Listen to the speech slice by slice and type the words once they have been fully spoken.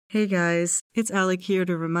Hey guys, it's Alec here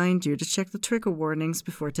to remind you to check the trigger warnings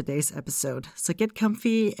before today's episode. So get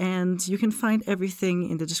comfy, and you can find everything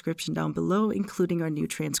in the description down below, including our new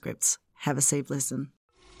transcripts. Have a safe listen.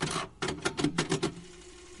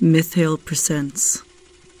 Mythiel presents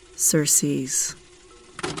Circes.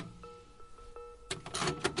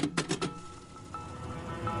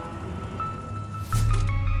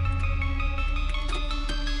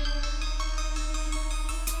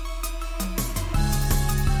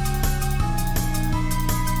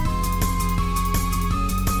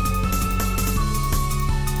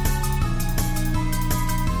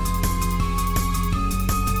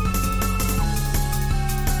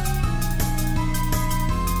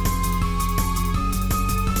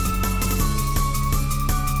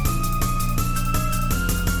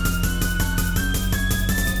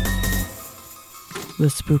 The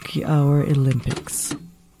Spooky Hour Olympics.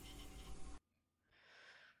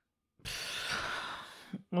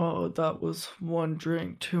 Oh, that was one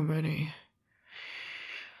drink too many.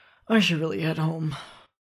 I should really head home.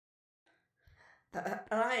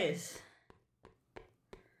 Elias.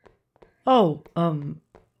 Oh,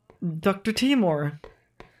 Dr. Timur.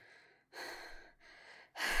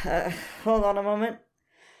 Hold on a moment.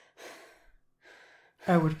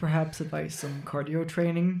 I would perhaps advise some cardio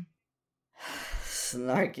training.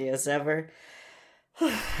 Snarky as ever.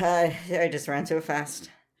 I just ran too fast.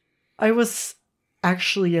 I was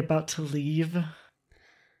actually about to leave.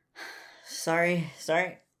 Sorry.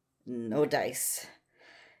 No dice.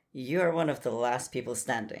 You are one of the last people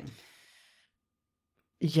standing.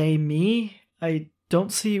 Yay me? I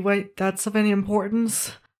don't see why that's of any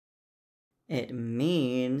importance. It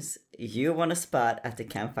means you won a spot at the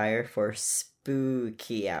campfire for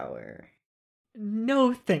Spooky Hour.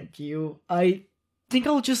 No, thank you. I think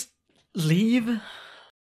I'll just leave.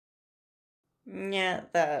 Yeah,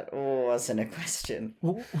 that wasn't a question.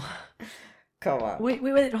 Oh. Come on.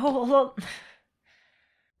 Wait, hold on.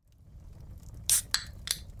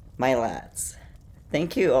 My lads,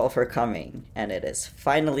 thank you all for coming, and it is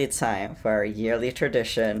finally time for our yearly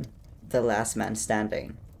tradition, The Last Man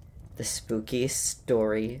Standing, the Spooky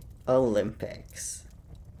Story Olympics.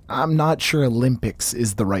 I'm not sure Olympics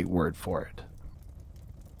is the right word for it.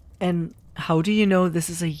 And how do you know this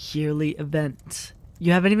is a yearly event?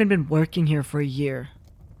 You haven't even been working here for a year.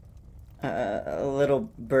 A little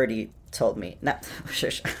birdie told me. No,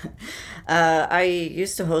 shush. I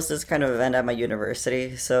used to host this kind of event at my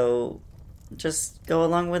university, so just go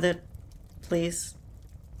along with it, please.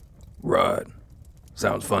 Right.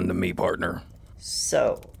 Sounds fun to me, partner.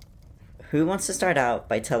 So, who wants to start out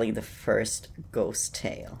by telling the first ghost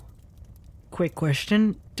tale? Quick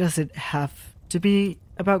question, does it have to be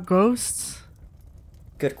about ghosts?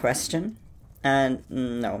 Good question. And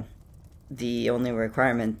no. The only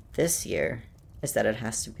requirement this year is that it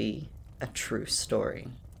has to be a true story.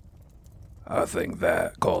 I think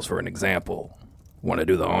that calls for an example. Want to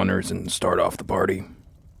do the honors and start off the party?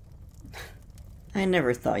 I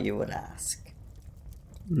never thought you would ask.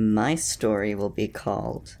 My story will be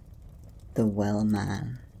called The Well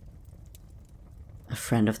Man. A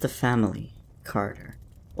friend of the family, Carter,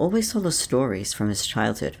 always told us stories from his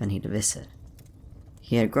childhood when he'd visit.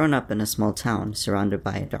 He had grown up in a small town surrounded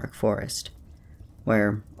by a dark forest,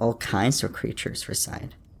 where all kinds of creatures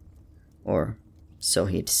reside. Or so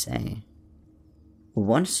he'd say.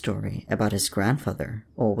 One story about his grandfather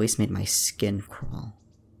always made my skin crawl.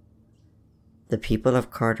 The people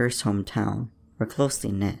of Carter's hometown were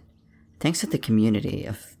closely knit, thanks to the community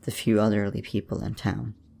of the few elderly people in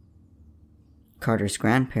town. Carter's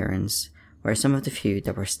grandparents were some of the few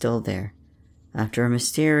that were still there after a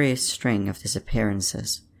mysterious string of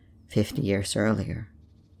disappearances 50 years earlier.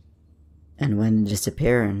 And when the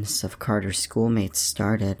disappearance of Carter's schoolmates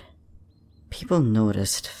started, people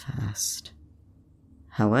noticed fast.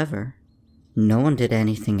 However, no one did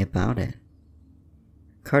anything about it.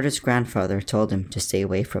 Carter's grandfather told him to stay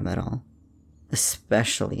away from it all,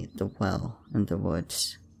 especially the well in the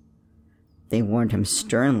woods. They warned him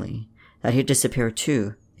sternly that he'd disappear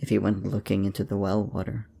too if he went looking into the well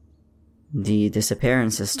water. The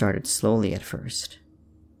disappearances started slowly at first.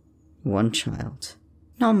 One child,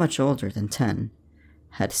 not much older than 10,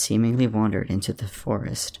 had seemingly wandered into the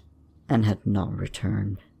forest and had not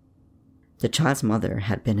returned. The child's mother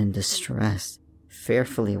had been in distress,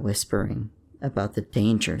 fearfully whispering about the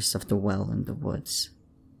dangers of the well in the woods.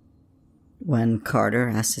 When Carter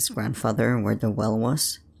asked his grandfather where the well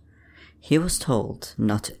was, he was told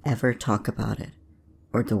not to ever talk about it,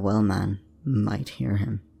 or the well man might hear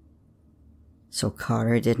him. So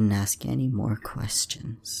Carter didn't ask any more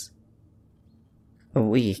questions. A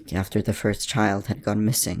week after the first child had gone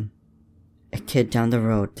missing, a kid down the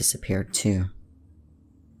road disappeared too.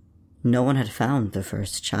 No one had found the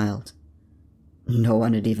first child. No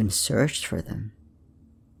one had even searched for them.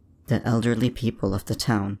 The elderly people of the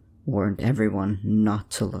town warned everyone not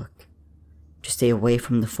to look, to stay away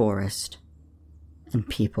from the forest, and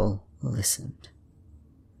people listened.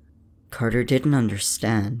 Carter didn't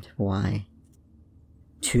understand why.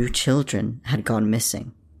 2 children had gone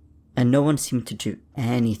missing, and no one seemed to do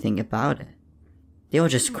anything about it. They all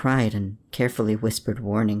just cried and carefully whispered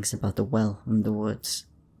warnings about the well in the woods.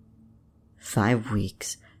 5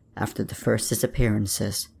 weeks after the first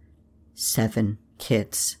disappearances, 7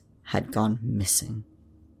 kids had gone missing.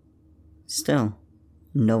 Still,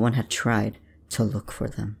 no one had tried to look for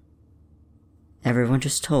them. Everyone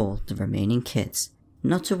just told the remaining kids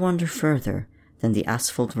not to wander further than the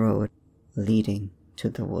asphalt road leading to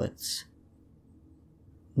the woods.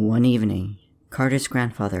 One evening, Carter's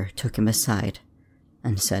grandfather took him aside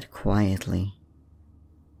and said quietly,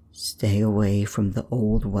 "Stay away from the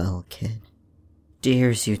old well, kid.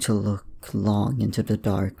 Dares you to look long into the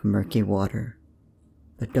dark, murky water.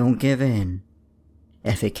 But don't give in.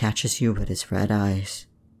 If it catches you with its red eyes,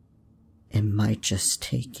 it might just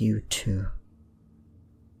take you too."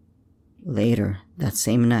 Later, that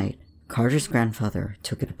same night, Carter's grandfather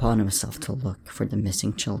took it upon himself to look for the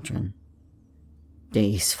missing children.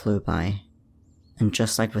 Days flew by, and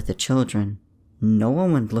just like with the children, no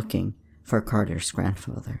one went looking for Carter's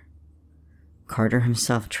grandfather. Carter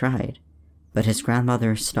himself tried, but his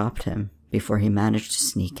grandmother stopped him before he managed to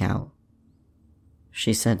sneak out.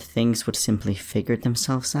 She said things would simply figure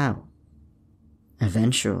themselves out.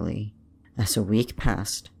 Eventually, as a week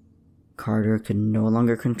passed, Carter could no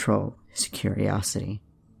longer control his curiosity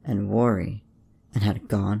and worry and had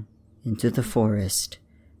gone into the forest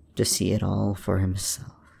to see it all for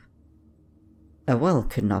himself. A well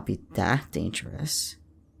could not be that dangerous,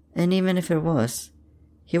 and even if it was,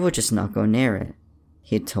 he would just not go near it,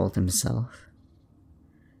 he had told himself.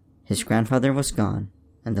 His grandfather was gone,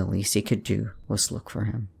 and the least he could do was look for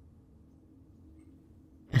him.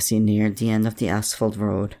 As he neared the end of the asphalt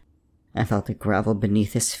road and felt the gravel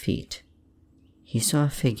beneath his feet, he saw a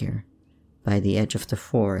figure by the edge of the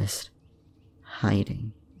forest,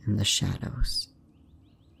 hiding in the shadows.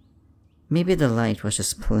 Maybe the light was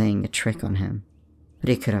just playing a trick on him, but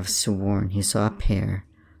he could have sworn he saw a pair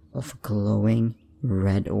of glowing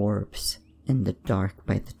red orbs in the dark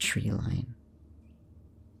by the tree line.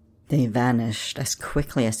 They vanished as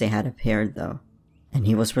quickly as they had appeared, though, and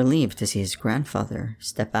he was relieved to see his grandfather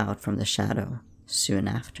step out from the shadow soon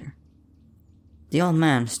after. The old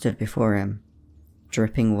man stood before him,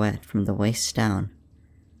 dripping wet from the waist down.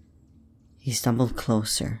 He stumbled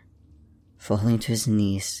closer, falling to his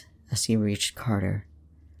knees as he reached Carter,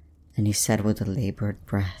 and he said with a labored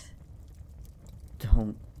breath,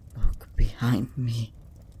 "Don't look behind me.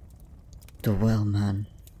 The well man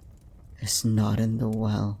is not in the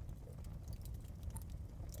well."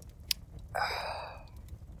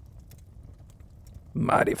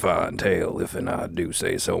 Mighty fine tale, if and I do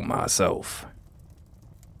say so myself.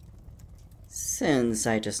 Since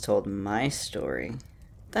I just told my story,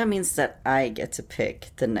 that means that I get to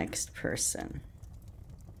pick the next person.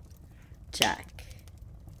 Jack,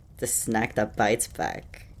 the snack that bites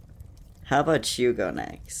back. How about you go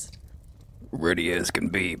next? Ready as can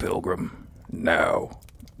be, Pilgrim. Now,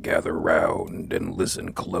 gather round and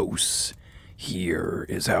listen close. Here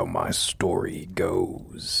is how my story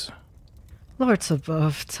goes. Lords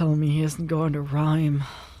above tell me he isn't going to rhyme.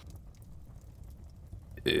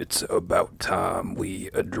 It's about time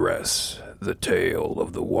we address the tale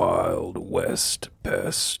of the Wild West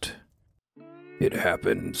pest. It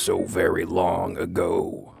happened so very long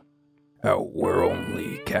ago, out where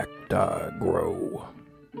only cacti grow.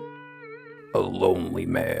 A lonely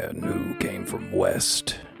man who came from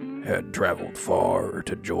west had traveled far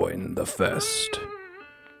to join the fest.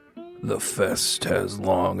 The fest has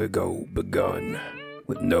long ago begun,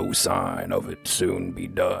 with no sign of it soon be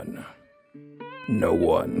done. No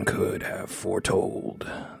one could have foretold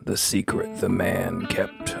the secret the man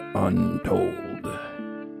kept untold.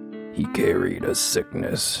 He carried a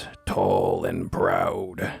sickness tall and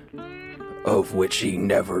proud, of which he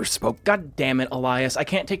never spoke. God damn it, Elias. I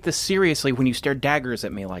can't take this seriously when you stare daggers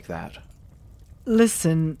at me like that.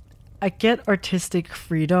 Listen, I get artistic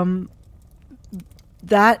freedom.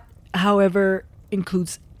 That, however,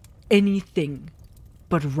 includes anything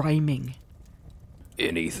but rhyming.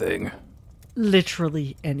 Anything?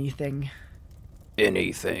 Literally anything.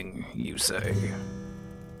 Anything, you say?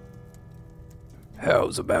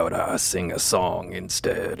 How's about I sing a song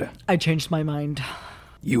instead? I changed my mind.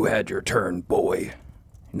 You had your turn, boy.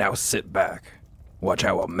 Now sit back. Watch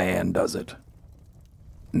how a man does it.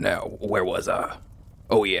 Now, where was I?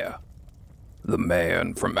 Oh yeah. The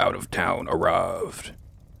man from out of town arrived.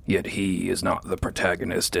 Yet he is not the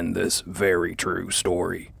protagonist in this very true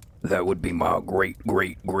story. That would be my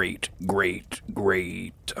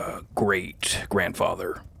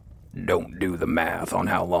great-great-great-great-great-grandfather. Don't do the math on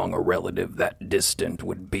how long a relative that distant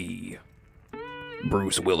would be.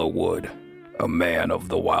 Bruce Willowwood, a man of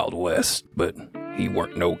the Wild West, but he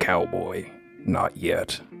weren't no cowboy. Not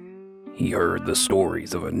yet. He heard the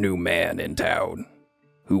stories of a new man in town,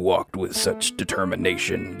 who walked with such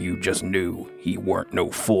determination you just knew he weren't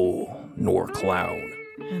no fool nor clown.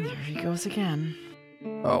 And there he goes again.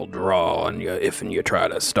 I'll draw on you if you try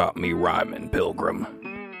to stop me rhyming, Pilgrim.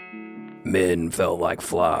 Men fell like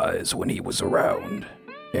flies when he was around,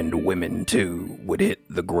 and women too would hit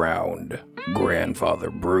the ground.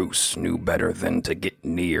 Grandfather Bruce knew better than to get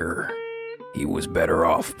near. He was better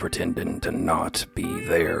off pretending to not be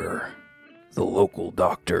there. The local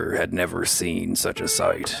doctor had never seen such a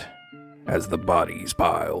sight, as the bodies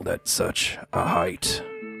piled at such a height.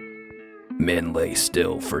 Men lay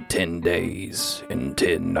still for 10 days and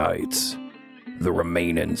 10 nights, the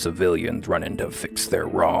remaining civilians running to fix their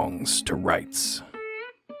wrongs to rights.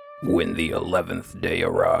 When the 11th day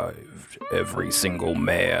arrived, every single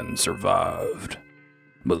man survived.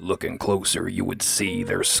 But looking closer, you would see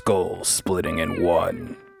their skulls splitting in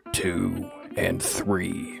 1, 2, and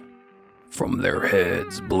 3. From their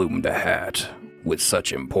heads bloomed a hat, with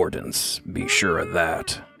such importance, be sure of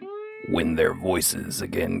that. When their voices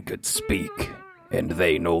again could speak, and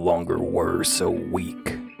they no longer were so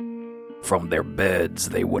weak. From their beds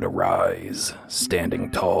they would arise,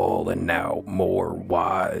 standing tall and now more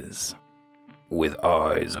wise. With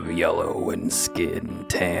eyes of yellow and skin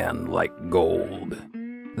tan like gold,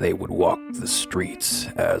 they would walk the streets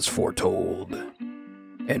as foretold.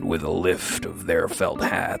 And with a lift of their felt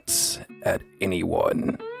hats at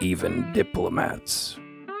anyone, even diplomats.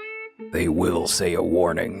 They will say a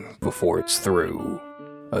warning before it's through,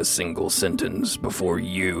 a single sentence before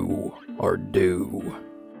you are due.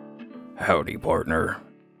 Howdy, partner.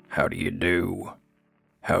 How do you do?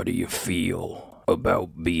 How do you feel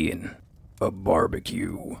about being a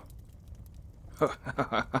barbecue?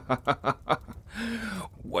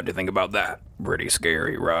 What do you think about that? Pretty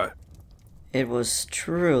scary, right? It was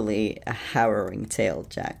truly a harrowing tale,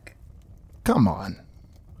 Jack. Come on.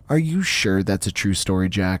 Are you sure that's a true story,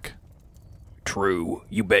 Jack? True.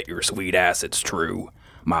 You bet your sweet ass it's true.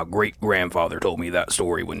 My great-grandfather told me that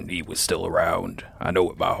story when he was still around. I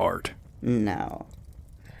know it by heart. Now,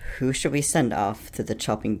 who should we send off to the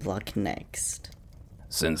chopping block next?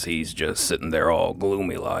 Since he's just sitting there all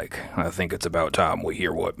gloomy like, I think it's about time we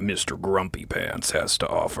hear what Mr. Grumpy Pants has to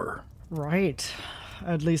offer. Right.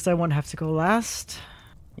 At least I won't have to go last.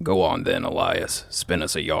 Go on then, Elias. Spin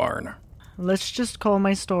us a yarn. Let's just call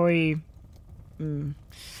my story...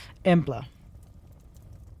 Embla.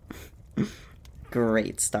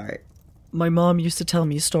 Great start. My mom used to tell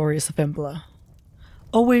me stories of Embla,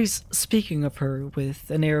 always speaking of her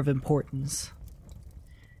with an air of importance.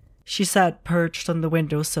 She sat perched on the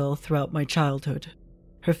windowsill throughout my childhood,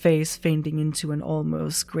 her face fading into an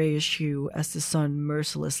almost grayish hue as the sun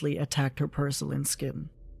mercilessly attacked her porcelain skin.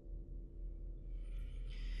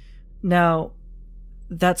 Now,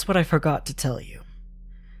 that's what I forgot to tell you.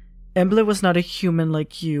 Embla was not a human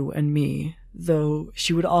like you and me, though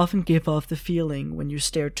she would often give off the feeling when you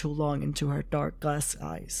stared too long into her dark glass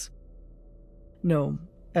eyes. No,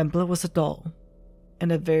 Embla was a doll,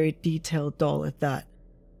 and a very detailed doll at that.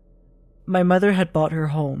 My mother had bought her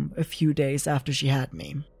home a few days after she had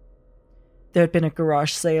me. There had been a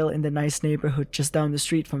garage sale in the nice neighborhood just down the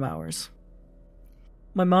street from ours.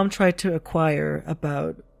 My mom tried to inquire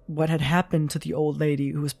about what had happened to the old lady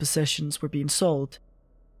whose possessions were being sold,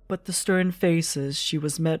 but the stern faces she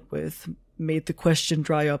was met with made the question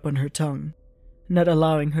dry up on her tongue, not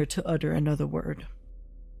allowing her to utter another word.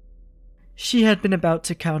 She had been about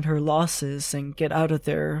to count her losses and get out of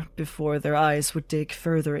there before their eyes would dig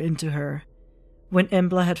further into her, when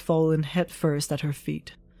Embla had fallen headfirst at her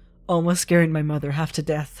feet, almost scaring my mother half to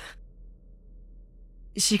death.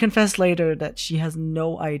 She confessed later that she has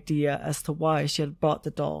no idea as to why she had bought the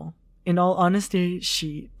doll. In all honesty,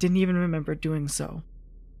 she didn't even remember doing so.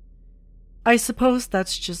 I suppose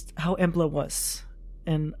that's just how Embla was,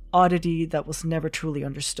 an oddity that was never truly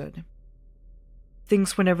understood.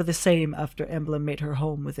 Things were never the same after Embla made her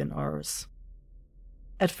home within ours.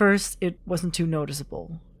 At first, it wasn't too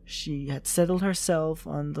noticeable. She had settled herself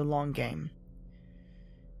on the long game.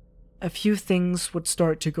 A few things would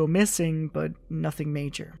start to go missing, but nothing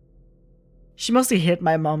major. She mostly hid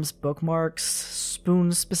my mom's bookmarks,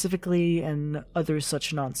 spoons specifically, and other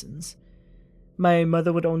such nonsense. My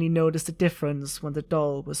mother would only notice the difference when the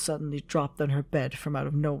doll was suddenly dropped on her bed from out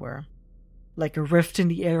of nowhere, like a rift in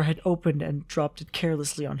the air had opened and dropped it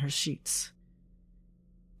carelessly on her sheets.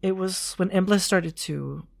 It was when Embla started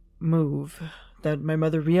to move that my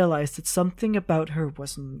mother realized that something about her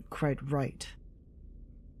wasn't quite right.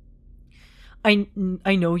 I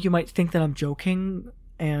know you might think that I'm joking,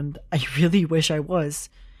 and I really wish I was,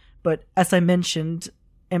 but as I mentioned,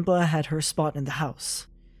 Embla had her spot in the house.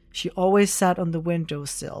 She always sat on the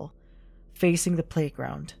windowsill, facing the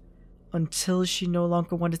playground, until she no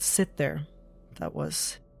longer wanted to sit there. That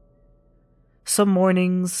was. Some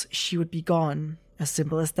mornings, she would be gone, as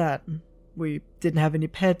simple as that. We didn't have any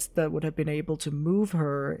pets that would have been able to move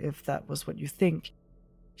her, if that was what you think.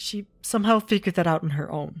 She somehow figured that out on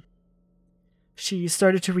her own. She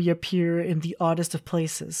started to reappear in the oddest of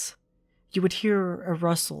places. You would hear a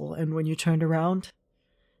rustle, and when you turned around,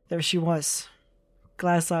 there she was,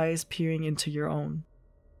 glass eyes peering into your own.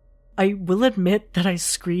 I will admit that I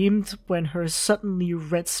screamed when her suddenly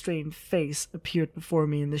red-stained face appeared before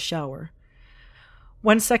me in the shower.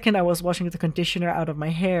 1 second I was washing the conditioner out of my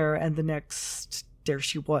hair, and the next, there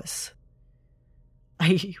she was.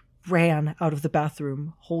 I ran out of the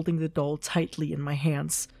bathroom, holding the doll tightly in my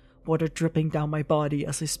hands, water dripping down my body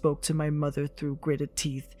as I spoke to my mother through gritted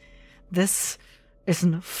teeth. This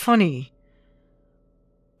isn't funny.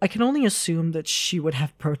 I can only assume that she would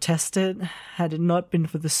have protested had it not been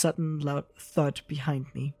for the sudden loud thud behind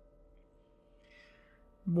me.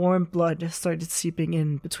 Warm blood started seeping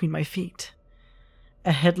in between my feet.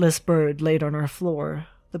 A headless bird laid on our floor,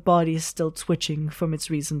 the body still twitching from its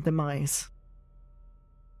recent demise.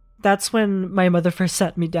 That's when my mother first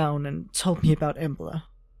sat me down and told me about Embla,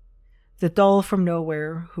 the doll from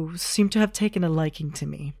nowhere who seemed to have taken a liking to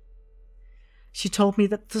me. She told me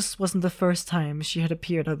that this wasn't the first time she had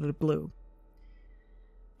appeared out of the blue.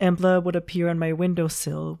 Embla would appear on my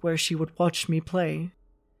windowsill where she would watch me play.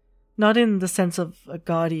 Not in the sense of a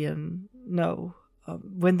guardian, no.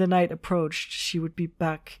 When the night approached, she would be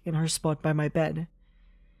back in her spot by my bed.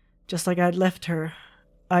 Just like I'd left her,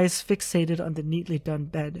 eyes fixated on the neatly done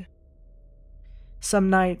bed. Some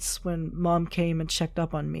nights, when Mom came and checked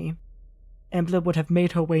up on me, Embla would have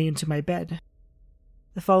made her way into my bed.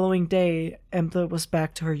 The following day, Embla was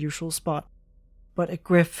back to her usual spot, but a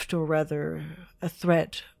grift, or rather, a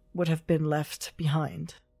threat, would have been left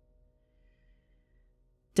behind.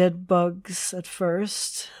 Dead bugs at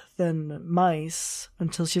first, then mice,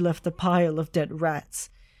 until she left a pile of dead rats,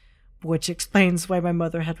 which explains why my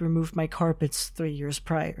mother had removed my carpets 3 years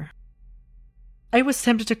prior. I was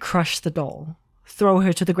tempted to crush the doll, throw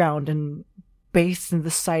her to the ground, and bathe in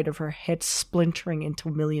the sight of her head splintering into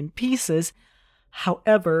a million pieces.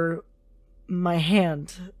 However, my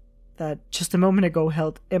hand, that just a moment ago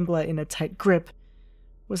held Embla in a tight grip,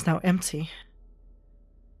 was now empty.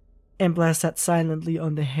 Embla sat silently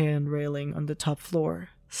on the hand railing on the top floor,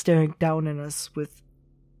 staring down at us with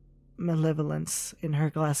malevolence in her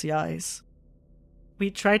glassy eyes.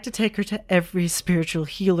 We tried to take her to every spiritual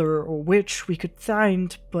healer or witch we could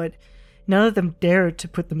find, but none of them dared to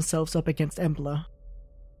put themselves up against Embla.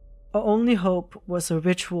 Our only hope was a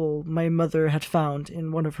ritual my mother had found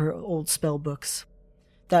in one of her old spell books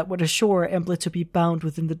that would assure Embla to be bound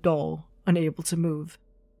within the doll, unable to move.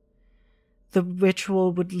 The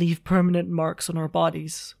ritual would leave permanent marks on our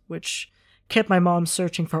bodies, which kept my mom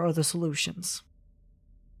searching for other solutions.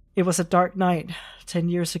 It was a dark night 10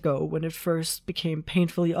 years ago when it first became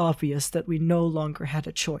painfully obvious that we no longer had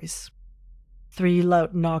a choice. 3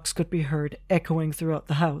 loud knocks could be heard echoing throughout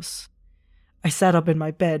the house. I sat up in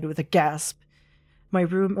my bed with a gasp, my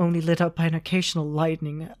room only lit up by an occasional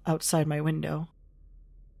lightning outside my window.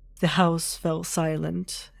 The house fell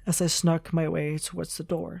silent as I snuck my way towards the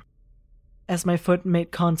door. As my foot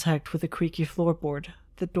made contact with the creaky floorboard,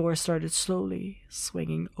 the door started slowly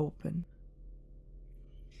swinging open.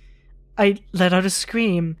 I let out a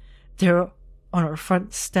scream. There, on our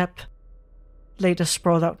front step, lay a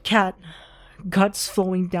sprawled-out cat, guts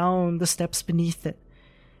flowing down the steps beneath it.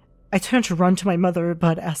 I turned to run to my mother,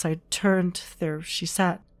 but as I turned, there she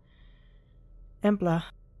sat. Embla,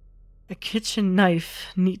 a kitchen knife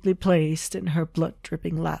neatly placed in her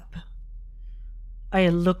blood-dripping lap. I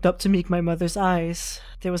looked up to meet my mother's eyes.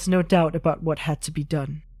 There was no doubt about what had to be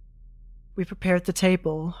done. We prepared the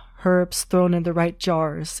table, herbs thrown in the right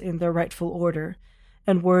jars in their rightful order,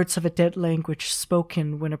 and words of a dead language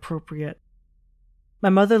spoken when appropriate. My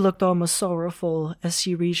mother looked almost sorrowful as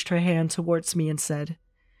she reached her hand towards me and said,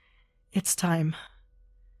 "It's time."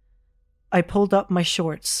 I pulled up my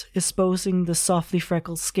shorts, exposing the softly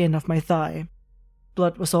freckled skin of my thigh.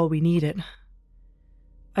 Blood was all we needed.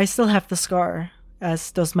 I still have the scar,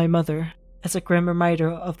 as does my mother, as a grim reminder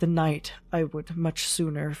of the night I would much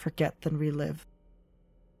sooner forget than relive.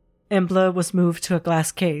 Embla was moved to a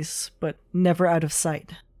glass case, but never out of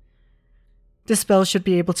sight. The spell should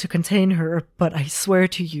be able to contain her, but I swear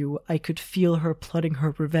to you, I could feel her plotting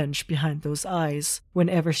her revenge behind those eyes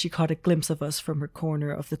whenever she caught a glimpse of us from her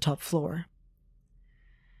corner of the top floor.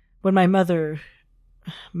 When my mother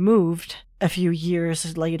moved a few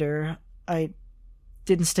years later, I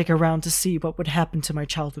didn't stick around to see what would happen to my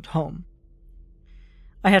childhood home.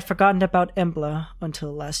 I had forgotten about Embla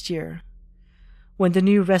until last year. When the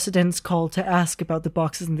new residents called to ask about the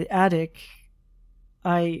boxes in the attic,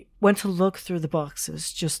 I went to look through the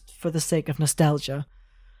boxes just for the sake of nostalgia,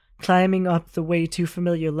 climbing up the way too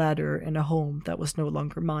familiar ladder in a home that was no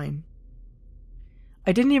longer mine.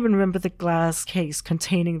 I didn't even remember the glass case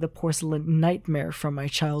containing the porcelain nightmare from my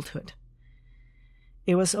childhood.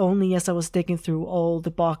 It was only as I was digging through all the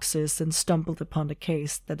boxes and stumbled upon the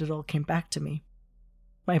case that it all came back to me.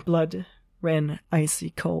 My blood ran icy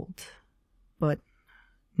cold, but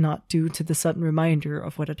not due to the sudden reminder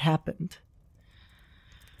of what had happened.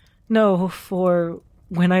 No, for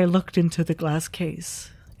when I looked into the glass case,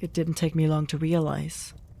 it didn't take me long to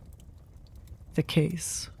realize. The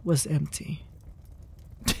case was empty.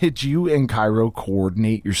 Did you and Cairo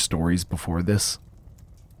coordinate your stories before this?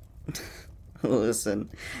 Listen,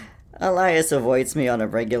 Elias avoids me on a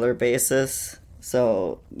regular basis,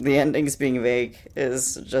 so the endings being vague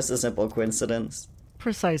is just a simple coincidence.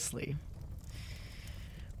 Precisely.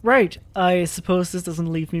 Right, I suppose this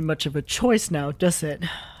doesn't leave me much of a choice now, does it?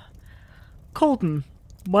 Colton,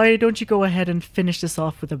 why don't you go ahead and finish this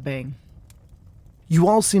off with a bang? You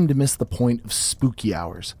all seem to miss the point of spooky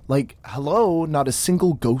hours. Like, hello, not a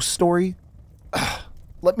single ghost story? Ugh,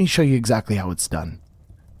 let me show you exactly how it's done.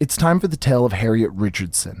 It's time for the tale of Harriet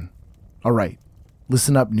Richardson. Alright,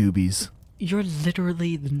 listen up, newbies. You're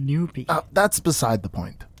literally the newbie. That's beside the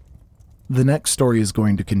point. The next story is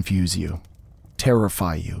going to confuse you,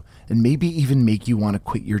 terrify you, and maybe even make you want to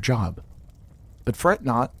quit your job. But fret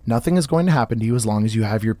not, nothing is going to happen to you as long as you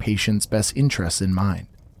have your patient's best interests in mind.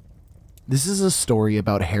 This is a story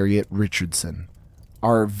about Harriet Richardson,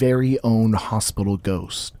 our very own hospital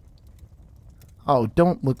ghost. Oh,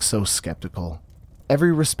 don't look so skeptical.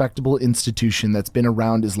 Every respectable institution that's been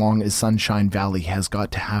around as long as Sunshine Valley has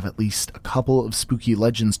got to have at least a couple of spooky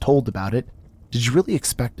legends told about it. Did you really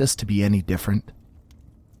expect us to be any different?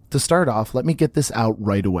 To start off, let me get this out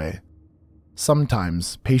right away.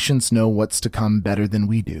 Sometimes, patients know what's to come better than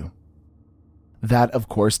we do. That, of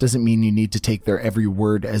course, doesn't mean you need to take their every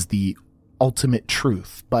word as the ultimate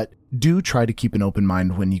truth, but do try to keep an open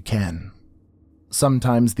mind when you can.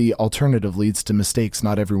 Sometimes the alternative leads to mistakes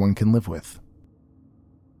not everyone can live with.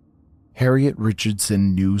 Harriet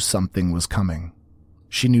Richardson knew something was coming.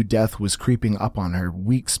 She knew death was creeping up on her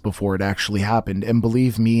weeks before it actually happened, and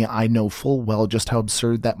believe me, I know full well just how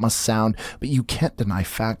absurd that must sound, but you can't deny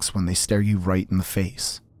facts when they stare you right in the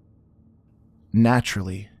face.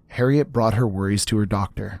 Naturally, Harriet brought her worries to her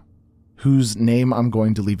doctor, whose name I'm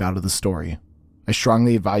going to leave out of the story. I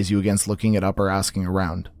strongly advise you against looking it up or asking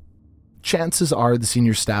around. Chances are the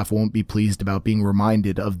senior staff won't be pleased about being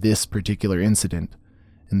reminded of this particular incident,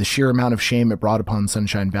 and the sheer amount of shame it brought upon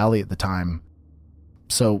Sunshine Valley at the time.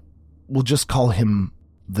 So, we'll just call him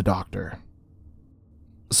the doctor.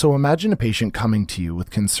 So imagine a patient coming to you with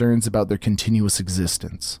concerns about their continuous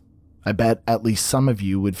existence. I bet at least some of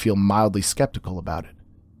you would feel mildly skeptical about it,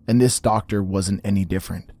 and this doctor wasn't any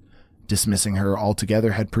different. Dismissing her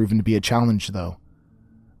altogether had proven to be a challenge, though.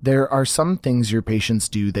 There are some things your patients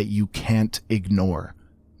do that you can't ignore,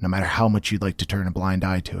 no matter how much you'd like to turn a blind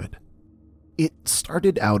eye to it. It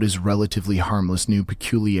started out as relatively harmless new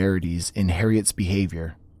peculiarities in Harriet's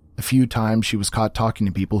behavior. A few times she was caught talking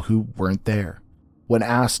to people who weren't there. When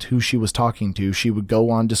asked who she was talking to, she would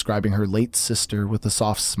go on describing her late sister with a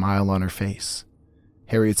soft smile on her face.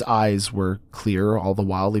 Harriet's eyes were clear all the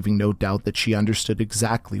while, leaving no doubt that she understood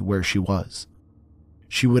exactly where she was.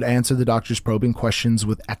 She would answer the doctor's probing questions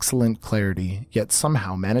with excellent clarity, yet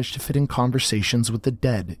somehow managed to fit in conversations with the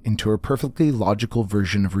dead into her perfectly logical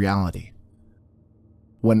version of reality.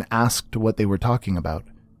 When asked what they were talking about,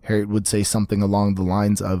 Harriet would say something along the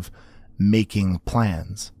lines of making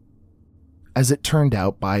plans. As it turned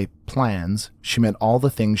out, by plans, she meant all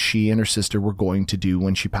the things she and her sister were going to do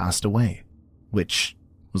when she passed away, which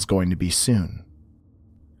was going to be soon.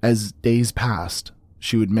 As days passed,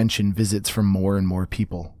 she would mention visits from more and more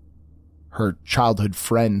people. Her childhood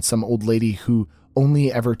friend, some old lady who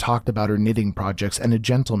only ever talked about her knitting projects, and a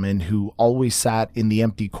gentleman who always sat in the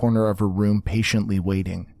empty corner of her room patiently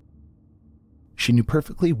waiting. She knew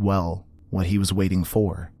perfectly well what he was waiting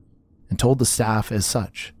for, and told the staff as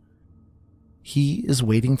such. He is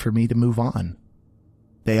waiting for me to move on.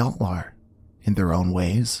 They all are, in their own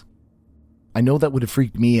ways. I know that would have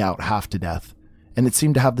freaked me out half to death, and it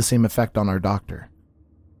seemed to have the same effect on our doctor.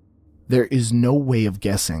 There is no way of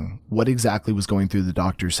guessing what exactly was going through the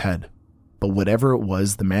doctor's head, but whatever it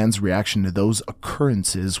was, the man's reaction to those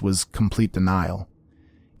occurrences was complete denial.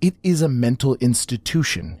 It is a mental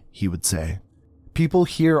institution, he would say. People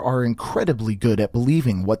here are incredibly good at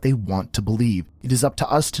believing what they want to believe. It is up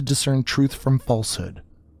to us to discern truth from falsehood.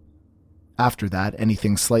 After that,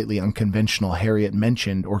 anything slightly unconventional Harriet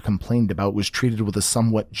mentioned or complained about was treated with a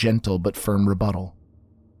somewhat gentle but firm rebuttal.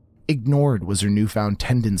 Ignored was her newfound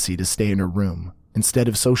tendency to stay in her room, instead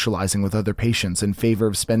of socializing with other patients in favor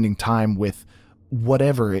of spending time with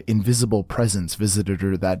whatever invisible presence visited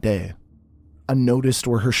her that day. Unnoticed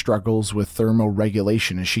were her struggles with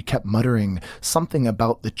thermoregulation as she kept muttering something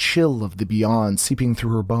about the chill of the beyond seeping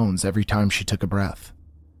through her bones every time she took a breath.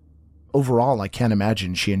 Overall, I can't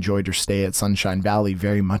imagine she enjoyed her stay at Sunshine Valley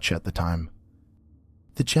very much at the time.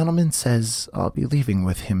 "The gentleman says I'll be leaving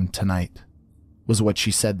with him tonight," was what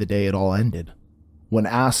she said the day it all ended. When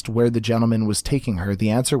asked where the gentleman was taking her, the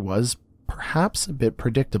answer was perhaps a bit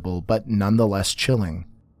predictable, but nonetheless chilling.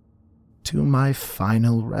 "To my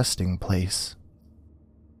final resting place."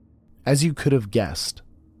 As you could have guessed,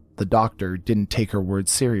 the doctor didn't take her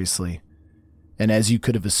words seriously, and as you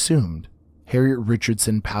could have assumed, Harriet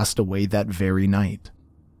Richardson passed away that very night.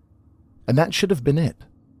 And that should have been it.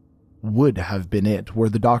 Would have been it were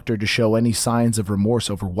the doctor to show any signs of remorse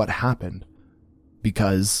over what happened.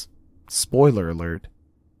 Because, spoiler alert,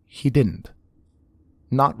 he didn't.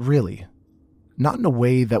 Not really. Not in a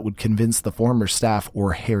way that would convince the former staff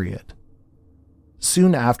or Harriet.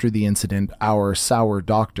 Soon after the incident, our sour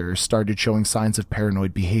doctor started showing signs of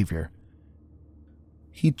paranoid behavior.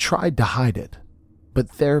 He tried to hide it, but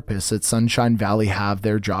therapists at Sunshine Valley have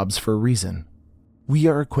their jobs for a reason. We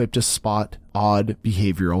are equipped to spot odd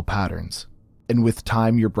behavioral patterns, and with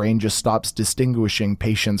time your brain just stops distinguishing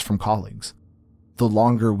patients from colleagues. The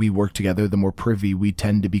longer we work together, the more privy we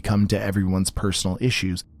tend to become to everyone's personal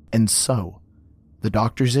issues, and so, the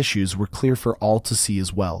doctor's issues were clear for all to see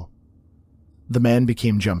as well. The man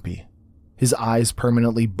became jumpy, his eyes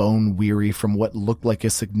permanently bone-weary from what looked like a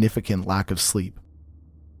significant lack of sleep.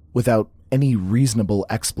 Without any reasonable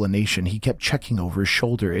explanation, he kept checking over his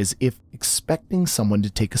shoulder as if expecting someone to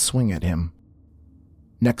take a swing at him.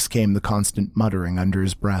 Next came the constant muttering under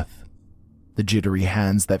his breath, the jittery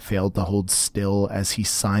hands that failed to hold still as he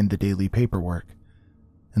signed the daily paperwork,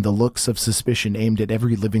 and the looks of suspicion aimed at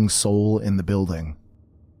every living soul in the building.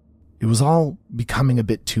 It was all becoming a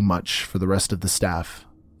bit too much for the rest of the staff,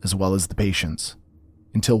 as well as the patients,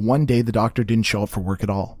 until one day the doctor didn't show up for work at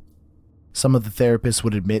all. Some of the therapists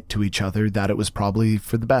would admit to each other that it was probably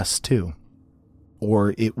for the best, too.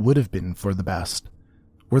 Or it would have been for the best,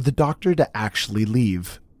 were the doctor to actually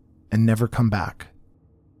leave and never come back.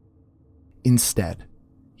 Instead,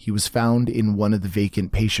 he was found in one of the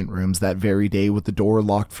vacant patient rooms that very day with the door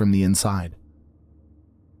locked from the inside.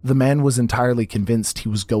 The man was entirely convinced he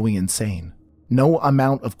was going insane. No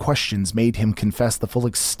amount of questions made him confess the full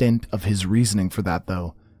extent of his reasoning for that,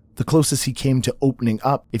 though. The closest he came to opening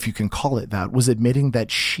up, if you can call it that, was admitting that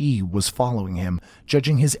she was following him,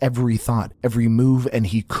 judging his every thought, every move, and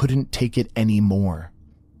he couldn't take it anymore.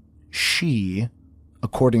 She,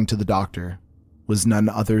 according to the doctor, was none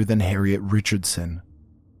other than Harriet Richardson.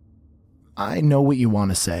 I know what you want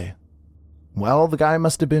to say. Well, the guy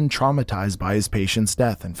must have been traumatized by his patient's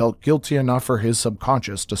death and felt guilty enough for his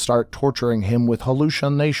subconscious to start torturing him with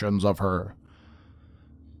hallucinations of her.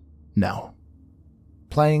 No.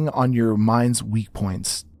 Playing on your mind's weak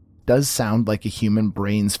points does sound like a human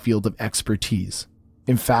brain's field of expertise.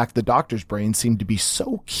 In fact, the doctor's brain seemed to be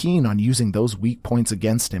so keen on using those weak points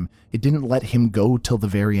against him, it didn't let him go till the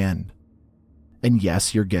very end. And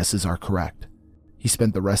yes, your guesses are correct. He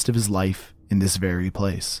spent the rest of his life in this very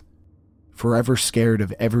place, forever scared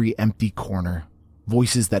of every empty corner,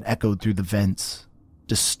 voices that echoed through the vents,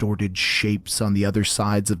 distorted shapes on the other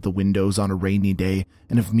sides of the windows on a rainy day,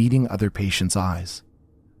 and of meeting other patients' eyes.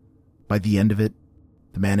 By the end of it,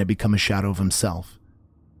 the man had become a shadow of himself,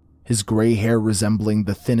 his gray hair resembling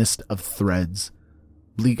the thinnest of threads,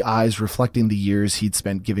 bleak eyes reflecting the years he'd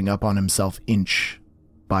spent giving up on himself inch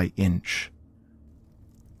by inch.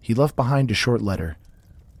 He left behind a short letter,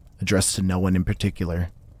 addressed to no one in particular,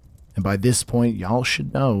 and by this point y'all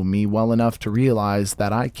should know me well enough to realize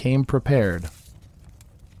that I came prepared.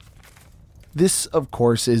 This, of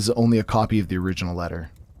course, is only a copy of the original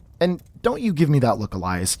letter. And don't you give me that look,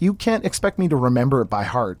 Elias. You can't expect me to remember it by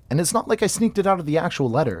heart, and it's not like I sneaked it out of the actual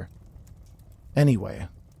letter. Anyway,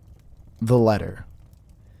 the letter.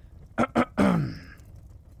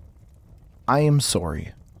 I am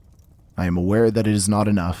sorry. I am aware that it is not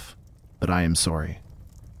enough, but I am sorry.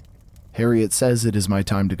 Harriet says it is my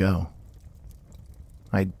time to go.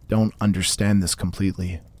 I don't understand this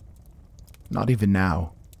completely. Not even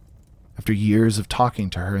now. After years of talking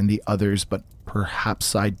to her and the others, but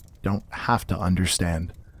perhaps I don't have to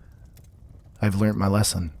understand. I've learnt my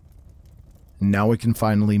lesson. And now I can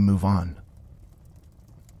finally move on.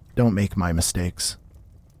 Don't make my mistakes.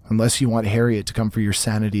 Unless you want Harriet to come for your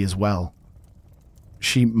sanity as well.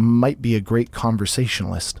 She might be a great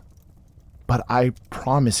conversationalist. But I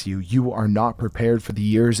promise you, you are not prepared for the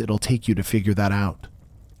years it'll take you to figure that out.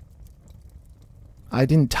 I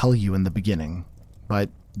didn't tell you in the beginning, but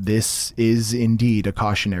this is indeed a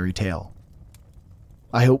cautionary tale.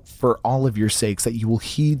 I hope for all of your sakes that you will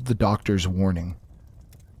heed the doctor's warning.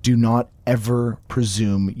 Do not ever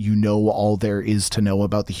presume you know all there is to know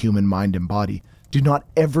about the human mind and body. Do not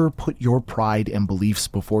ever put your pride and beliefs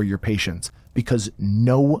before your patients, because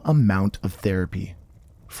no amount of therapy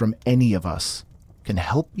from any of us can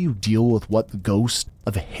help you deal with what the ghost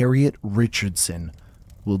of Harriet Richardson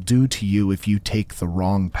will do to you if you take the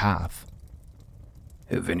wrong path.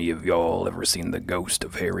 Have any of y'all ever seen the ghost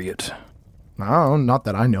of Harriet? Oh, not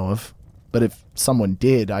that I know of. But if someone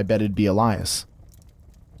did, I bet it'd be Elias.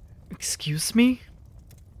 Excuse me?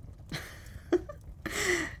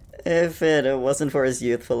 If it wasn't for his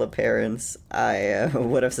youthful appearance, I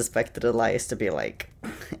would have suspected Elias to be like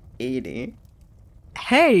 80.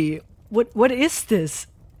 Hey, what is this?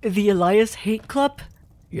 The Elias Hate Club?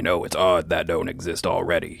 You know, it's odd that don't exist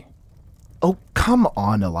already. Oh, come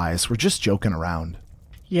on, Elias. We're just joking around.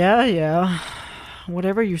 Yeah.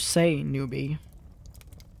 Whatever you say, newbie.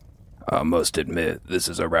 I must admit, this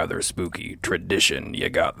is a rather spooky tradition you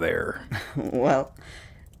got there. Well,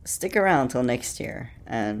 stick around till next year,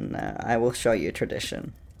 and I will show you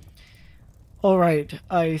tradition. Alright,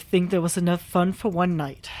 I think there was enough fun for one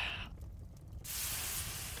night.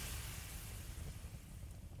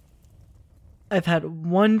 I've had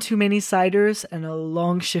one too many ciders and a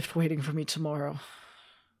long shift waiting for me tomorrow.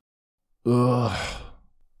 Ugh,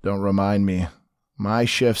 don't remind me. My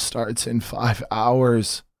shift starts in 5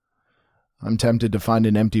 hours. I'm tempted to find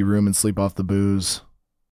an empty room and sleep off the booze.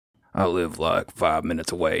 I live like 5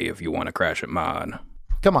 minutes away if you want to crash at mine.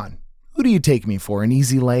 Come on, who do you take me for, an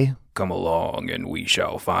easy lay? Come along and we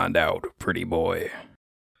shall find out, pretty boy.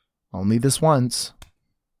 Only this once.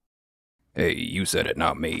 Hey, you said it,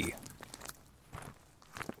 not me.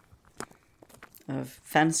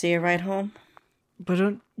 Fancy a ride home? But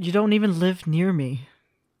you don't even live near me.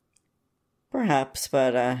 Perhaps,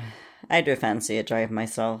 but I do fancy a drive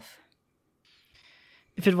myself.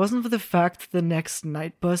 If it wasn't for the fact that the next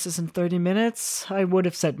night bus is in 30 minutes, I would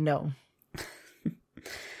have said no.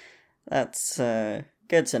 That's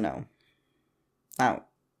good to know. Now,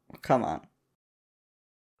 come on.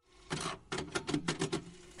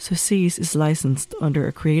 Sources is licensed under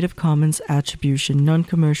a Creative Commons Attribution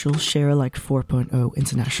Non-Commercial Share-alike 4.0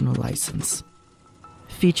 International License.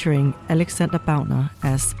 Featuring Alexander Bautner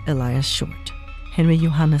as Elias Short, Henry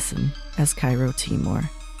Johannesson as Cairo Timor,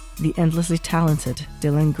 the endlessly talented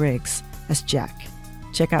Dylan Griggs as Jack.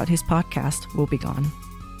 Check out his podcast, Will Be Gone.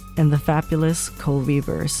 And the fabulous Cole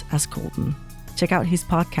Weavers as Colton. Check out his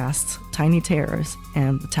podcasts, Tiny Terrors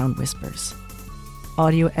and The Town Whispers.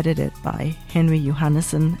 Audio edited by Henry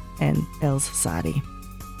Johannesson and Els Sadi.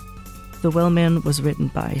 The Wellman was written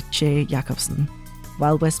by Jay Jacobson.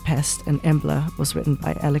 Wild West Pest and Embla was written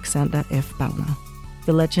by Alexander F. Bautner.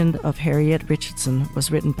 The Legend of Harriet Richardson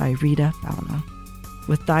was written by Rita Bautner,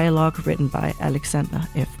 with dialogue written by Alexander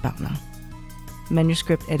F. Bautner.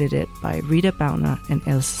 Manuscript edited by Rita Bautner and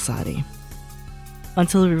Els Sadi.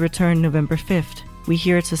 Until we return November 5th, we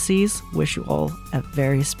here at Sources wish you all a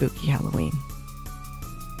very spooky Halloween.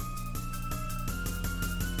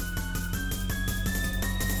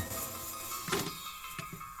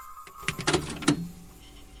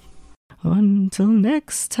 Until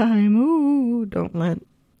next time, ooh, don't let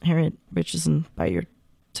Harriet Richardson bite your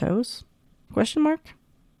toes? Question mark?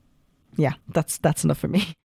 Yeah, that's enough for me.